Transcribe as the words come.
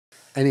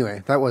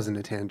Anyway, that wasn't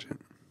a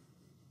tangent.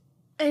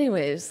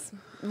 Anyways,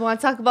 you want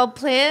to talk about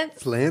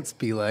plants? Plants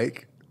be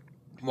like,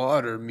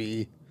 water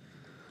me.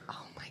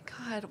 Oh my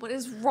God, what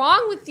is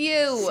wrong with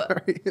you?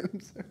 Sorry, I'm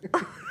sorry.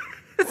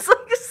 It's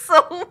like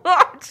so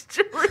much,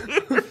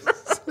 Julian.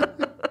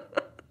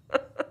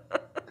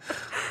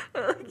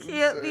 I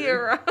can't be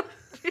around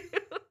you.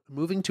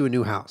 Moving to a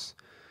new house.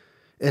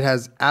 It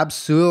has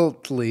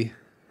absolutely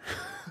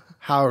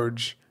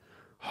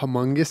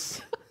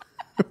humongous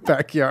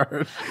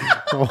backyard.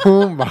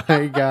 Oh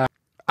my God.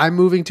 I'm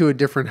moving to a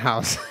different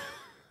house.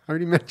 I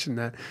already mentioned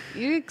that.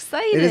 You're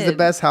excited. It is the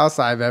best house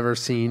I've ever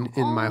seen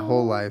in my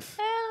whole life.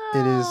 Hell.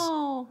 It is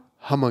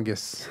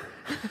humongous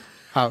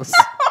house.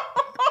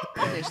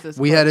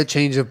 We had a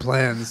change of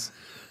plans.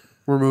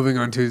 We're moving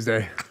on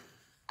Tuesday.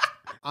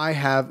 I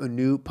have a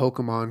new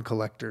Pokemon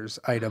collector's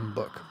item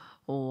book.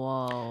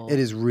 Whoa. It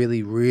is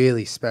really,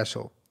 really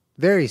special.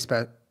 Very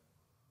special.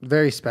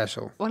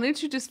 Why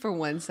don't you just for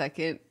 1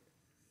 second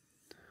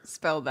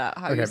spell that?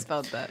 How you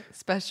spelled that?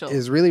 Special. It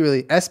is really,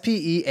 really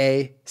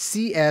SPEACSAIL.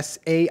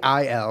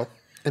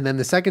 And then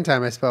the second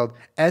time I spelled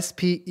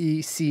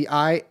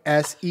SPECISEAIL.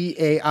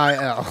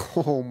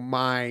 Oh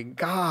my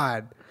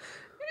God.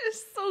 You're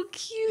so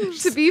cute.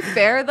 To be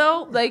fair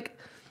though, like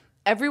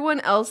everyone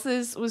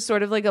else's was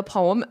sort of like a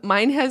poem.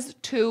 Mine has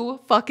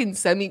 2 fucking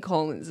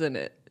semicolons in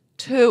it.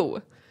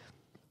 2.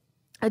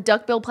 A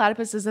duck-billed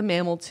platypus is a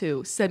mammal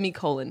too.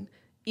 Semicolon.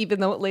 Even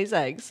though it lays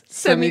eggs.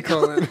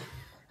 Semicolon.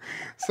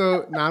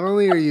 So not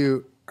only are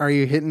you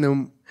hitting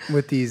them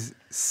with these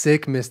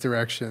sick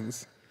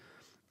misdirections,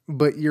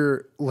 but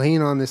you're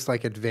laying on this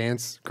like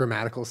advanced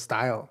grammatical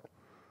style.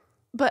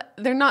 But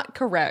they're not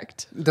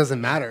correct. It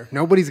doesn't matter.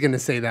 Nobody's going to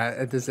say that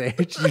at this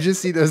age. You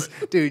just see those,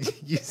 dude,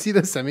 you see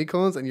those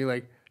semicolons and you're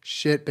like,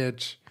 shit,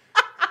 bitch.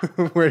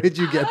 Where did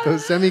you get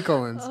those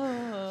semicolons?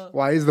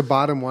 Why is the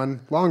bottom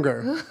one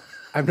longer?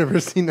 I've never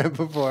seen that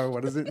before.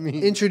 What does it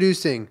mean?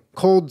 Introducing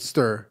Cold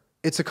Stir.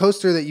 It's a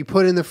coaster that you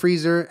put in the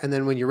freezer, and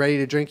then when you're ready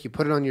to drink, you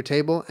put it on your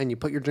table, and you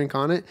put your drink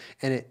on it,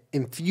 and it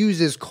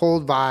infuses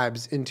cold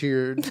vibes into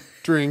your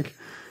drink.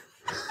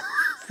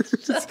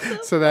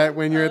 So that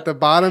when you're at the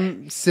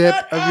bottom sip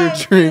of your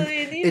drink,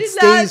 it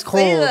stays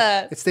cold.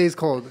 It stays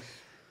cold.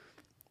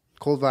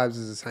 Cold vibes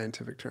is a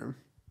scientific term.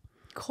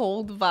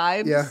 Cold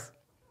vibes? Yeah.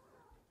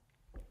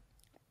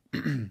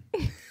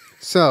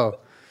 So,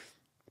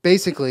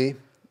 basically,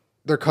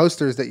 they're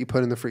coasters that you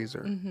put in the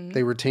freezer. Mm-hmm.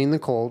 They retain the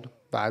cold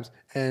vibes,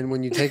 and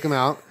when you take them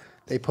out,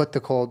 they put the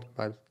cold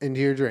vibes into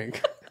your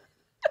drink.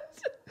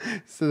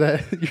 So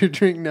that your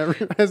drink never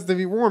has to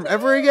be warm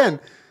ever again.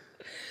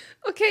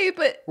 Okay,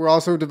 but... We're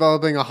also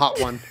developing a hot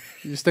one.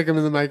 You stick them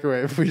in the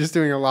microwave. We're just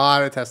doing a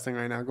lot of testing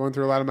right now, going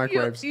through a lot of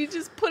microwaves. You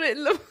just put it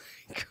in the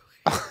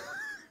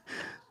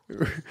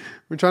microwave.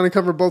 We're trying to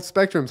cover both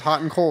spectrums, hot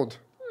and cold.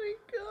 Oh my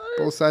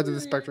God. Both sides of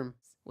the spectrum.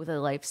 With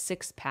a life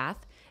 6 path,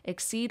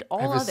 exceed all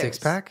I have others. a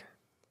 6-pack?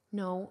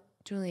 No,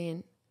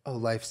 Julian. Oh,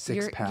 life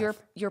 6-pack.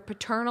 Your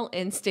paternal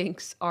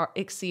instincts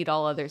exceed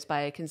all others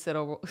by a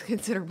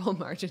considerable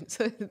margin.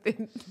 So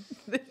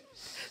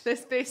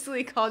this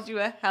basically called you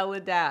a hella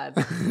dad.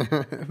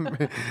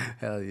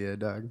 Hell yeah,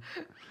 dog.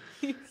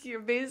 You're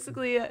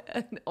basically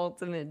an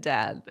ultimate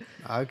dad.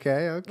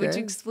 Okay. Which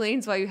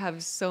explains why you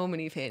have so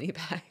many fanny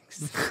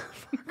packs.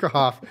 Fuck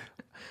off.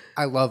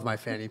 I love my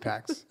fanny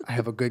packs. I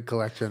have a good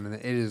collection, and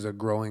it is a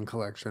growing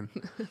collection.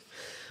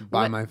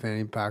 Buy my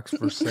fanny packs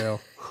for sale.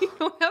 You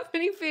don't have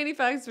any fanny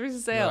packs for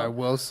sale. No, I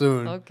will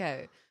soon.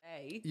 Okay.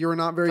 Hey, You're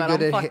not very but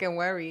good I'm at fucking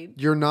worried.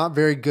 You're not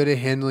very good at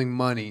handling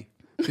money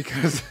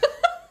because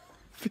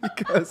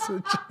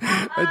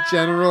a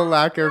general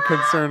lack of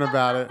concern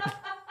about it.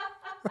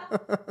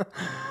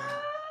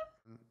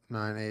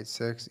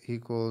 986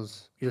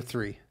 equals you're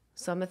 3.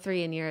 So I'm a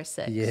 3 and you're a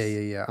 6.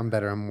 Yeah. I'm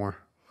better. I'm more.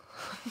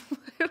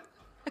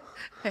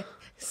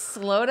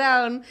 Slow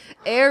down.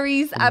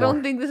 Aries, I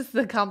don't think this is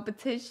the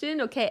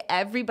competition. Okay,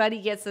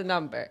 everybody gets a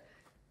number.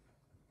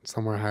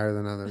 Somewhere higher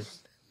than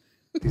others.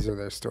 These are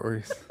their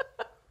stories.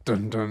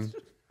 Dun dun.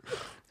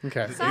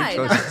 Okay.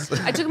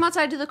 I took him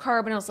outside to the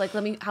curb and I was like,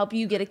 let me help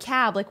you get a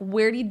cab. Like,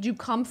 where did you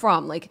come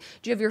from? Like,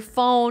 do you have your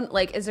phone?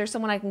 Like, is there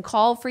someone I can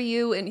call for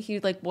you? And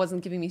he like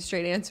wasn't giving me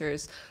straight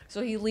answers.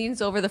 So he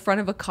leans over the front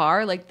of a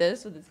car like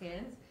this with his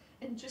hands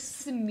and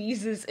just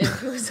sneezes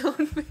into his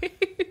own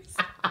face.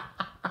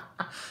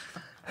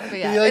 But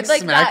yeah, He like it's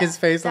like smack his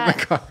face on the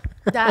car.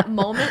 That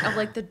moment of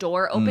like the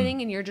door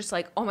opening and you're just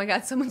like, oh my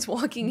God, someone's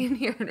walking in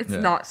here and it's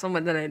not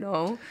someone that I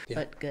know. Yeah.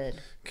 But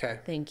good. Okay.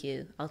 Thank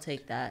you. I'll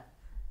take that.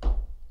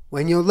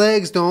 When your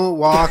legs don't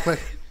walk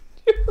like...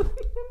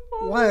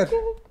 What?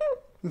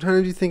 I'm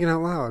trying to do thinking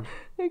out loud.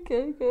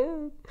 Okay,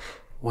 good.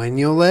 When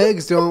your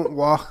legs don't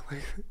walk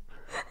like...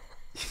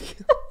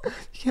 You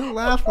can't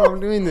laugh while I'm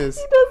doing this.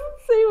 He doesn't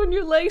say when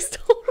your legs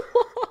don't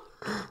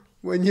walk.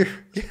 When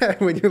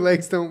your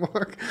legs don't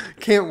walk.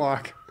 Can't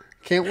walk.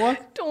 Can't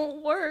walk?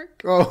 Don't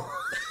work. Oh.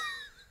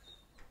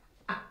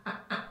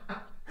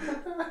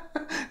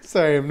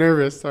 Sorry, I'm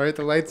nervous. All right,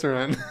 the lights are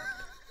on.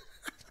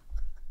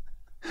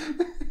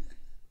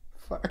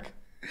 Fuck.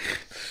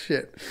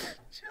 Shit.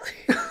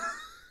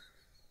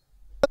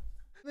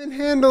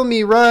 even handle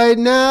me right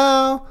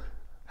now?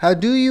 How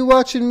do you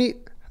watching me?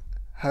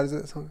 How does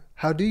that song?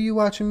 How do you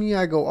watching me?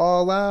 I go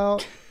all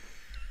out.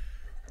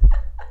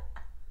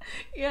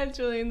 Yeah,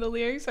 Julian, the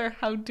lyrics are,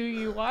 how do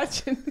you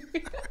watching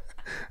me?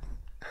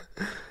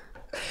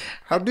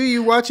 How do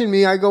you watching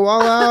me? I go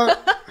all out.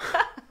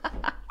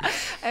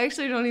 I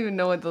actually don't even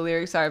know what the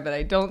lyrics are, but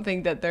I don't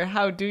think that they're,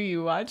 how do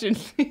you watching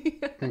me?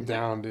 I'm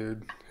down,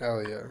 dude.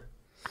 Hell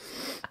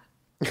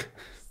yeah.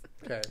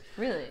 Okay.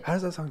 Really? How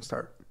does that song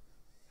start?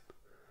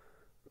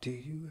 Do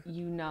you?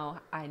 You know,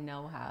 I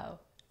know how.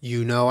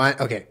 You know I.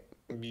 Okay.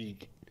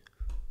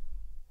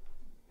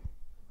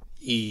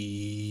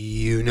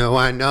 You know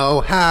I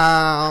know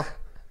how.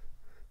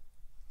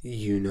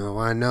 You know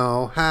I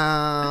know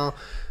how.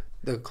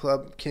 The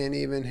club can't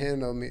even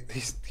handle me.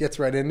 He gets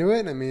right into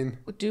it. I mean,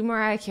 Do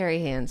Mariah Carey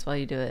hands while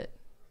you do it.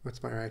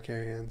 what's Mariah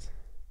Carey hands?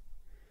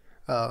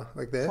 Oh,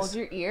 like this? Hold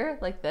your ear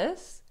like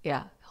this.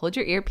 Yeah. Hold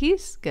your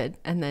earpiece. Good.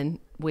 And then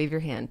wave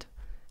your hand.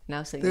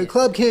 Now sing The it.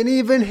 club can't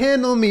even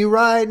handle me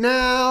right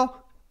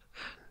now.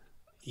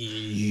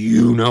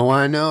 You know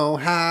I know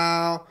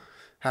how.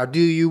 How do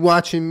you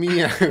watching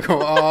me? I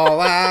go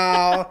all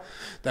out.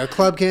 The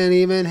club can't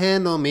even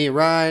handle me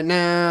right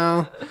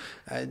now.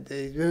 I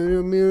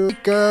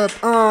makeup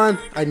on.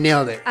 I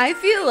nailed it. I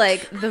feel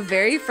like the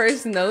very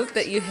first note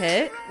that you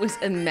hit was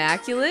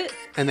immaculate.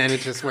 And then it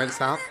just went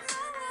south.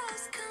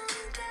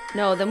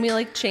 No, then we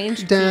like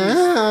changed keys.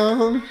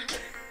 Down.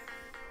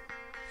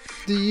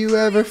 Do you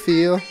ever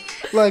feel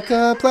like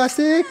a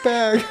plastic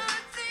bag?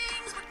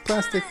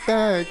 Plastic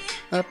bag.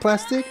 A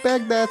plastic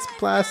bag that's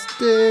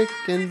plastic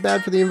and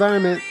bad for the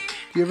environment.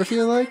 Do you ever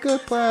feel like a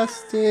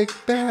plastic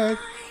bag?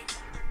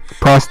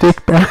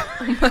 Plastic bag.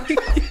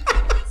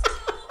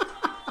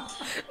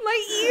 My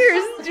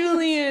ears,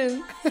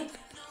 Julian.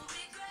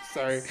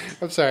 Sorry.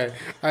 I'm sorry.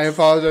 I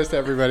apologize to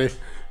everybody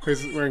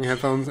who's wearing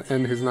headphones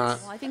and who's not.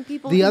 Well, I think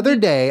people. The other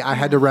day, I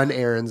had to run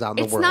errands out in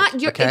the It's world.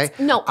 not your. Okay? It's,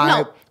 no,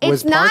 I no. It's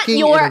was not parking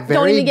your. in a very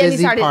Don't even get me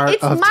busy started. part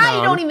It's of my.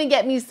 town. Don't even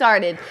get me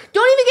started.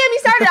 Don't even get me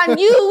started on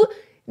you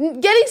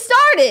getting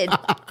started.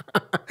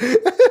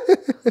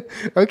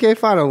 Okay,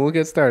 fine. We'll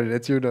get started.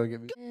 It's your don't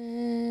get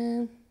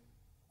me.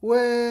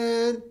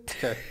 When?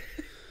 Okay.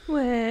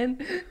 When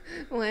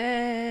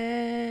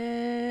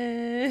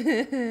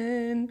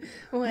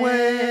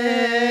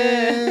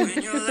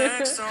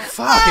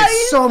Fuck,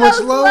 it's so much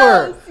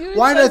lower.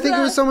 Why did I think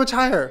it was so much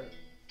higher?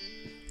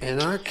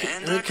 And I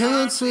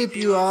can't sweep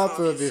you off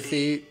of your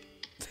feet.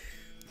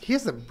 He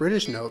has a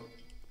British note.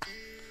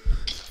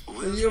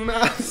 Will your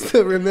mouth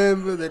still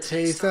remember the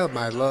taste of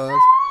my love?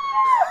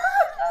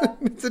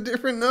 It's a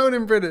different note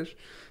in British.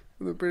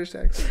 The British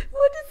accent.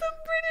 What is a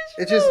British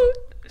It just note?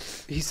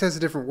 he says a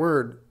different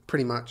word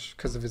pretty much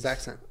because of his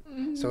accent.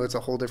 So it's a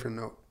whole different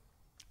note.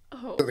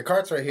 Oh. So the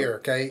cart's right here,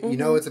 okay? You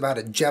know it's about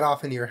to jet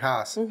off into your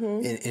house in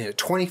a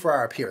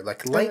 24-hour period,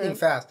 like lightning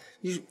fast.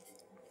 You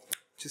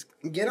just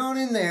get on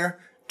in there,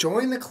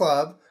 join the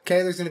club,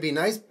 okay? There's going to be a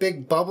nice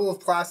big bubble of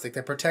plastic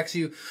that protects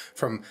you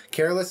from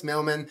careless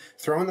mailmen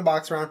throwing the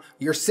box around.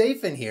 You're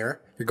safe in here.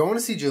 You're going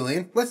to see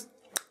Julian. Let's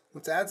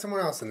add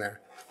someone else in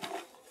there.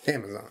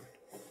 Amazon.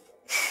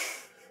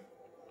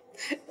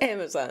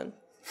 Amazon.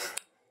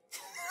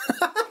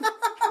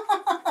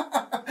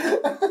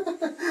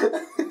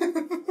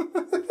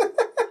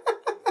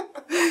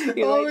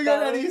 Oh my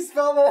god, how do you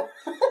spell that?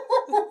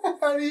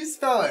 How do you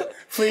spell it?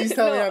 Please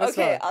tell me how to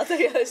spell it. Okay, I'll tell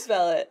you how to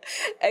spell it.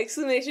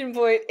 Exclamation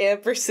point,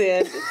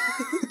 ampersand,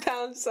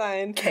 pound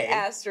sign, K.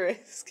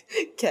 asterisk,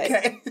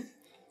 K.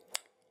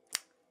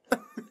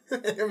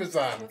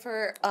 Amazon.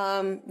 For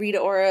Rita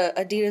Ora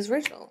Adidas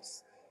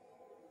Originals.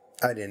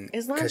 I didn't,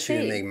 It's not because she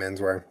didn't shade. make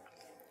menswear.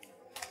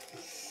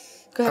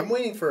 Go ahead. I'm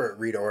waiting for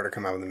Rita Ora to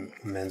come out with a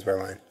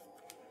menswear line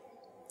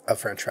of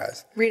French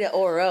fries. Rita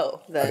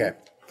Oro, then, Okay.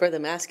 for the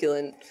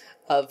masculine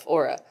of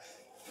Aura.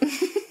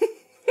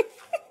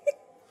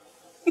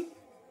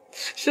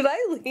 Should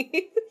I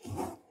leave?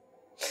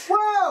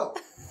 Whoa!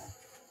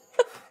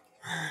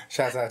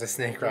 Shouts out to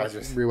Snake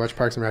Rogers. Rewatch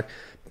Parks and Rec.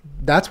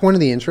 That's one of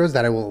the intros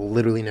that I will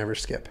literally never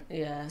skip.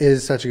 Yeah. It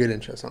is such a good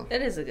intro song.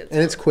 It is a good song.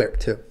 And it's quick,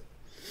 too.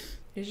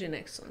 Here's your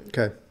next one.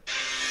 Okay.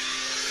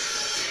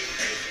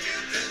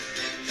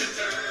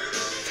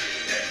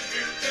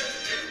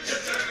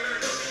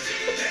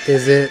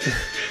 Is it...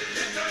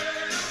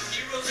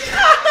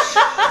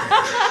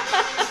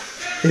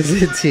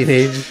 Is it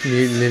Teenage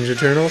Mutant Ninja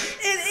Turtles?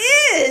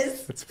 It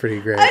is. That's pretty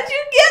great. How'd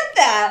you get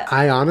that?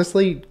 I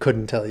honestly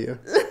couldn't tell you.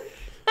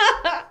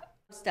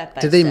 Step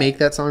by Did they step. make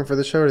that song for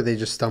the show, or did they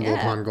just stumble Yeah.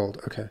 upon gold?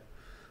 Okay.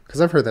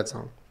 Because I've heard that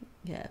song.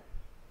 Yeah.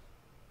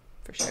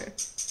 For sure.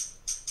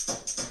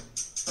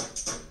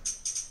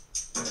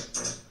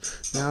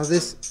 Now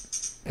this...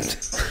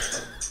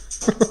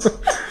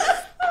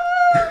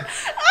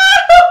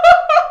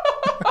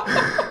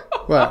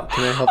 What?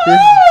 Can I help you?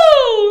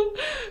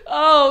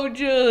 Oh,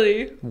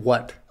 Julie.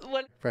 What?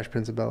 What? Fresh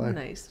Prince of Bel-Air.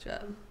 Nice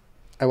job.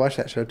 I watched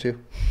that show too.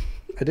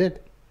 I did.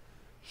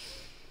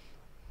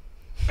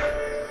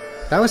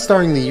 That was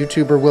starring the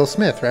YouTuber Will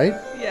Smith, right?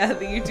 Yeah,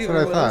 the YouTuber. That's what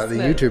I thought. The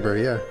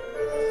YouTuber, yeah.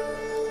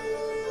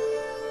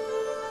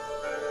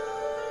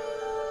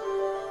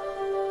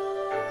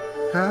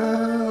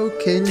 How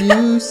can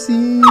you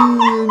see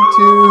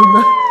into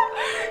my...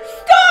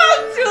 Stop,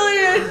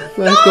 Julian!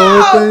 Like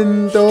Stop!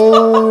 open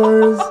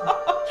doors.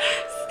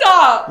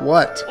 Stop!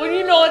 What? When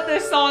you know what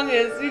this song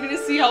is, you're gonna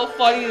see how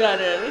funny that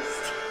is.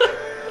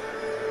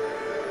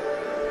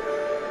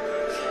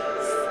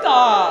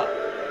 Stop.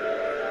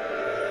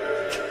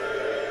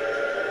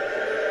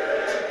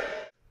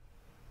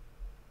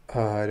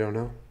 I don't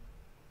know.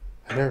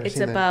 I've never It's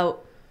seen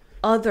about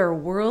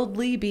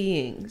otherworldly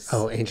beings. that.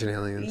 Oh, Ancient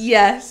Aliens.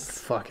 Yes.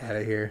 Fuck out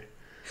of here.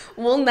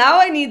 Well, now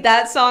I need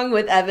that song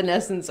with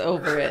Evanescence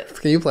over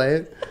it. Can you play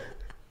it?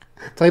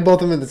 Play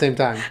both of them at the same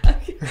time.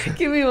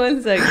 Give me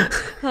 1 second.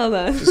 Hold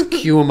on. Just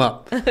cue them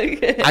up.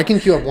 Okay. I can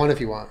cue up one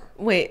if you want.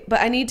 Wait, but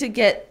I need to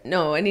get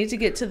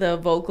to the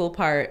vocal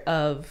part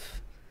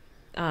of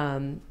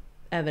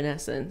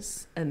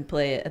Evanescence and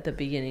play it at the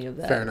beginning of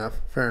that.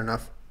 Fair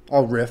enough.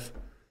 I'll riff.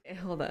 Okay,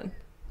 hold on.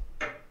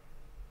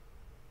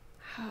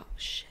 Oh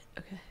shit.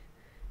 Okay.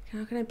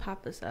 How can I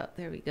pop this out?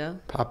 There we go.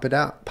 Pop it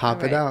out.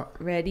 Pop it All right.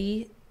 out.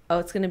 Ready? Oh,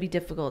 it's gonna be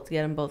difficult to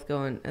get them both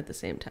going at the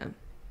same time.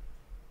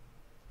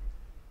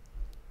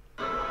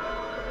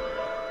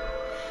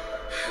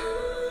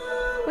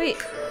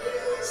 Wait.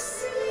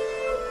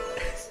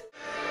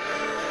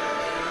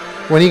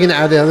 When are you going to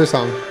add the other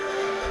song?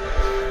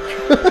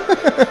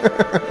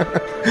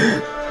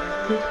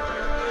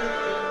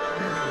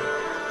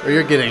 Or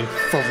you're getting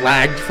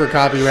flagged for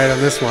copyright on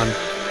this one.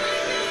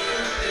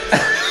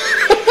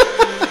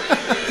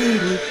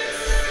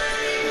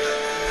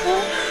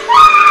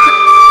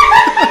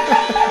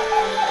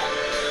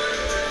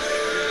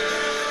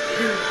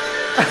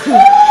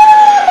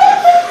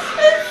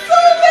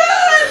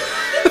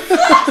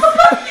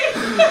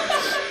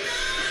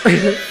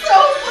 It's so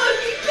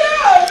fucking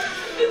bad.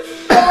 It's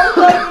so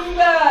fucking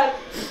bad.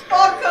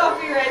 Fuck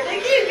copyright. They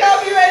can't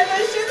copyright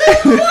this shit.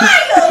 This is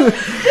wild.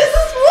 This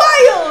is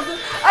wild.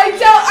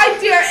 I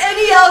dare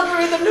any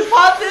algorithm to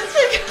pop this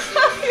for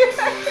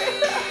copyright.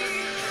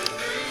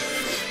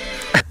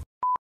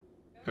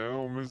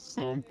 Helmet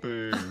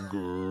something,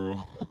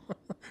 girl.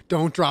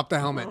 Don't drop the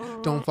helmet.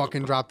 Don't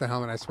fucking drop the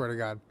helmet. I swear to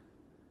God.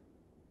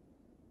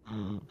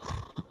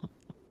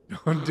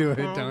 Don't do it.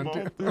 Don't do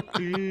it. I'm off the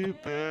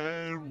deep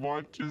end,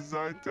 watch as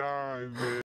I dive in.